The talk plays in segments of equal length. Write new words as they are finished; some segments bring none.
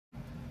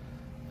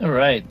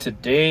Alright,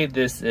 today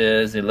this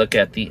is a look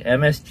at the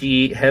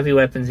M.S.G Heavy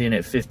Weapons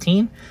Unit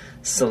 15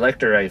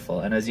 Selector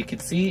Rifle. And as you can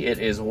see, it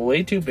is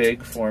way too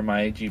big for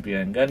my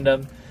GBN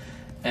Gundam.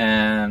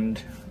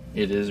 And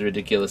it is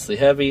ridiculously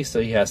heavy,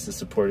 so he has to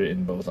support it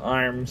in both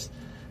arms.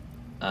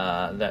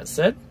 That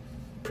said,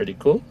 pretty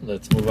cool.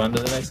 Let's move on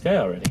to the next guy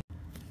already.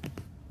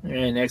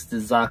 Alright, next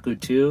is Zaku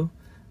 2.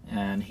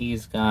 And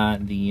he's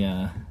got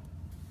the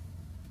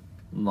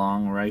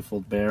long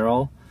rifled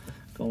barrel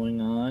going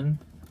on.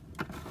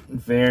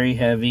 Very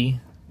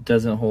heavy,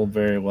 doesn't hold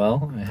very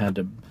well. I had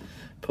to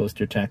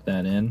poster tack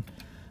that in,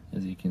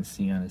 as you can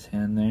see on his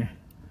hand there,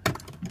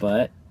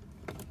 but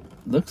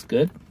looks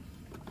good.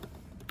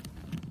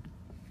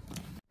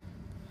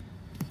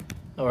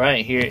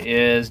 Alright, here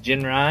is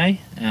Jinrai,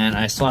 and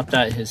I swapped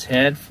out his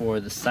head for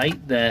the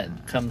sight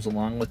that comes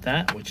along with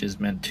that, which is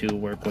meant to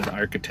work with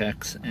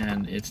architects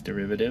and its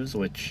derivatives,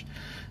 which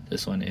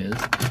this one is,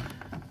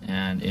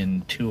 and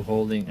in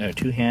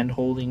two-hand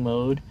holding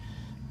mode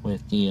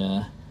with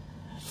the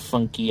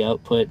funky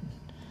output,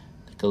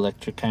 like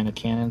electric kind of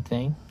cannon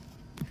thing.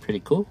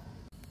 Pretty cool.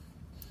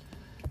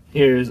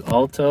 Here's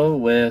Alto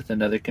with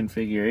another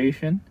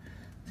configuration.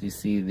 As you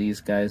see, these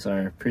guys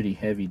are pretty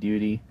heavy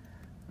duty.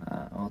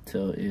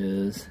 Alto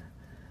is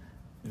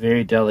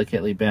very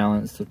delicately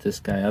balanced with this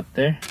guy up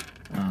there.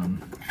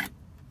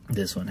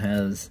 This one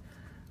has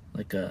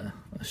like a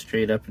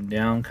straight up and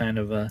down kind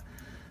of a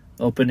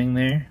opening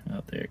there.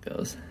 Oh, there it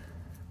goes.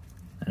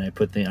 And I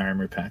put the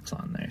armor packs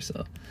on there,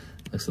 so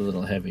it looks a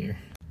little heavier.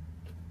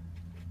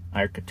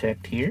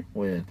 Architect here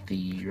with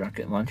the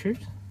rocket launchers.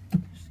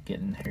 Just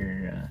getting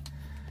her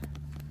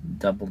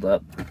doubled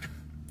up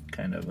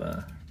kind of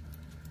a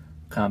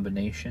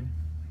combination.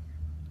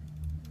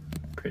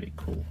 Pretty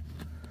cool.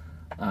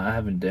 I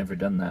haven't ever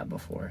done that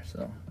before,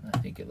 so I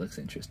think it looks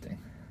interesting.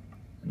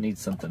 I need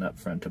something up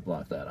front to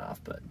block that off,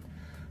 but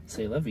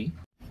say la vie.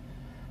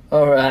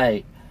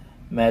 Alright,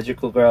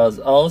 Magical Girl is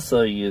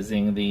also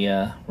using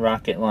the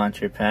rocket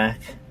launcher pack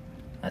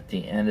at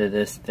the end of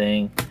this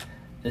thing.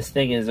 This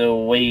thing is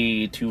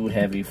way too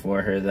heavy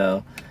for her,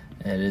 though.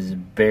 It is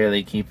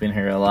barely keeping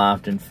her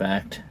aloft. In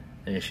fact,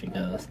 there she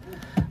goes.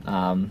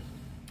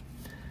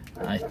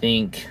 I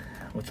think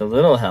with a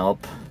little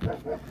help,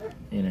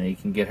 you know, you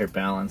can get her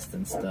balanced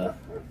and stuff.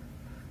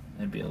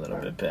 Maybe a little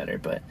bit better,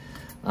 but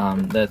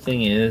that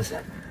thing is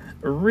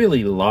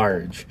really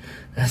large,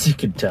 as you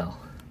can tell.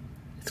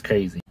 It's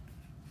crazy.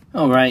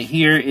 All right,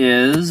 here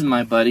is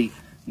my buddy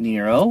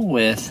Nero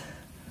with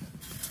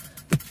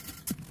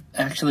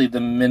actually the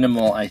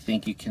minimal I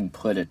think you can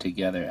put it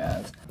together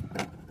as.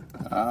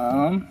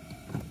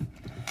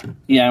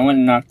 Yeah, I went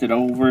and knocked it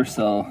over,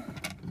 so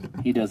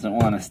he doesn't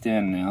want to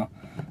stand now.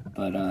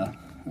 But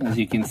as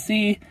you can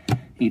see,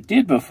 he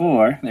did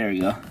before. There we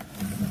go.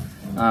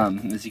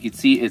 As you can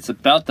see, it's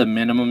about the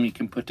minimum you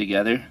can put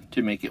together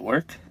to make it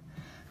work.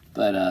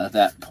 But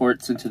that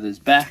ports into this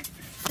back,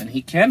 and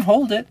he can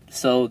hold it,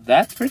 so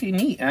that's pretty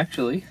neat,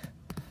 actually.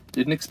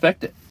 Didn't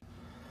expect it.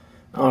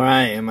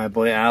 Alright, and my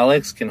boy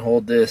Alex can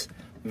hold this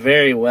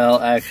very well,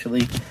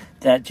 actually.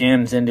 That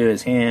jams into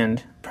his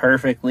hand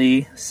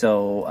perfectly,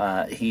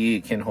 so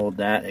he can hold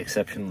that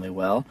exceptionally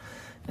well,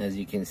 as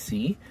you can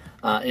see.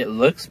 It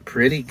looks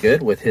pretty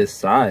good with his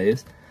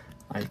size.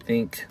 I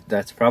think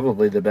that's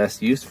probably the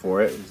best use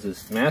for it, is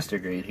this master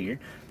grade here.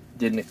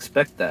 Didn't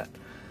expect that.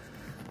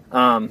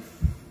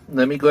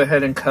 Let me go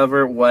ahead and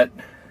cover what...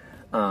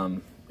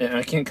 and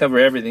I can't cover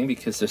everything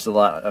because there's a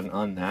lot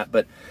on that,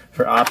 but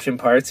for option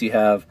parts, you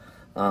have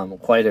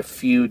quite a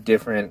few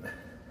different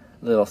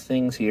little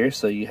things here.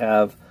 So you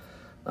have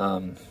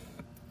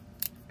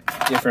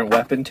different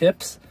weapon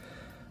tips,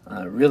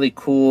 really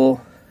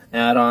cool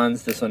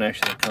add-ons. This one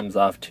actually comes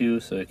off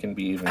too, so it can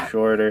be even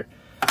shorter.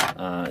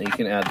 You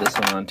can add this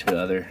one onto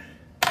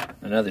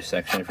another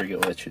section. I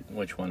forget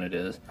which one it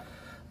is.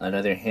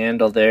 Another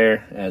handle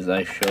there, as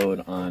I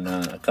showed on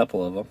a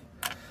couple of them.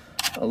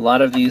 A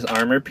lot of these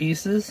armor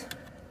pieces,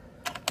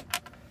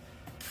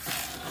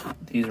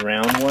 these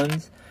round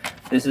ones,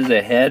 this is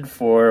a head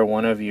for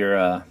one of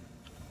your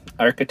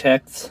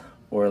architects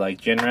or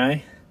like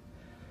Jinrai,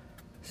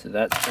 so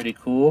that's pretty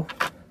cool.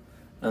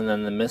 And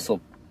then the missile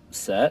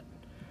set,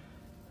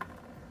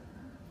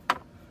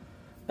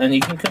 and you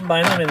can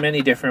combine them in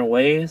many different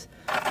ways.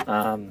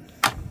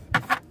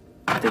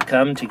 They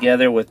come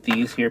together with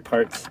these here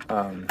parts.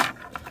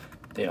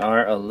 They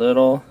are a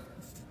little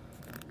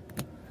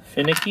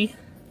finicky,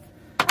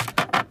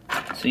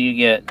 so you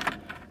get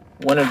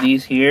one of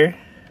these here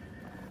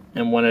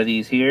and one of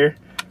these here,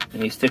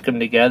 and you stick them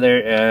together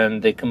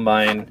and they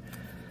combine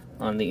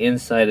on the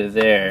inside of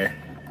there.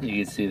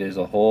 You can see there's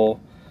a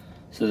hole,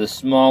 so the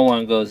small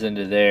one goes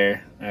into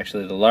there,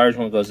 actually the large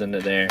one goes into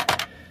there,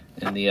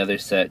 and the other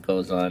set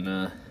goes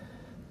on,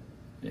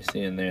 you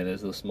see in there,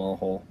 there's a small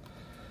hole.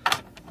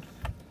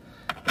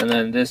 And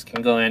then this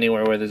can go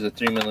anywhere where there's a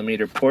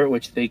 3mm port,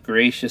 which they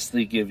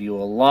graciously give you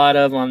a lot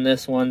of on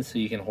this one. So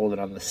you can hold it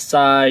on the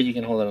side, you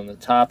can hold it on the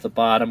top, the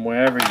bottom,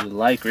 wherever you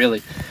like,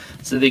 really.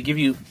 So they give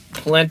you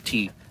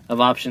plenty of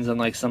options,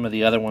 unlike some of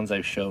the other ones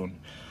I've shown.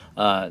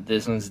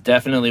 This one's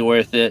definitely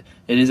worth it.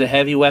 It is a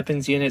heavy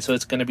weapons unit, so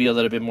it's going to be a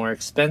little bit more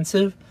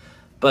expensive,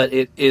 but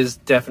it is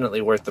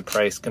definitely worth the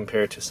price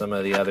compared to some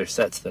of the other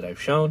sets that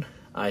I've shown.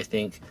 I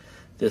think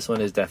this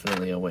one is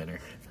definitely a winner.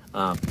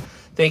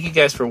 Thank you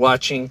guys for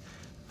watching.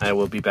 I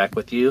will be back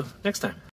with you next time.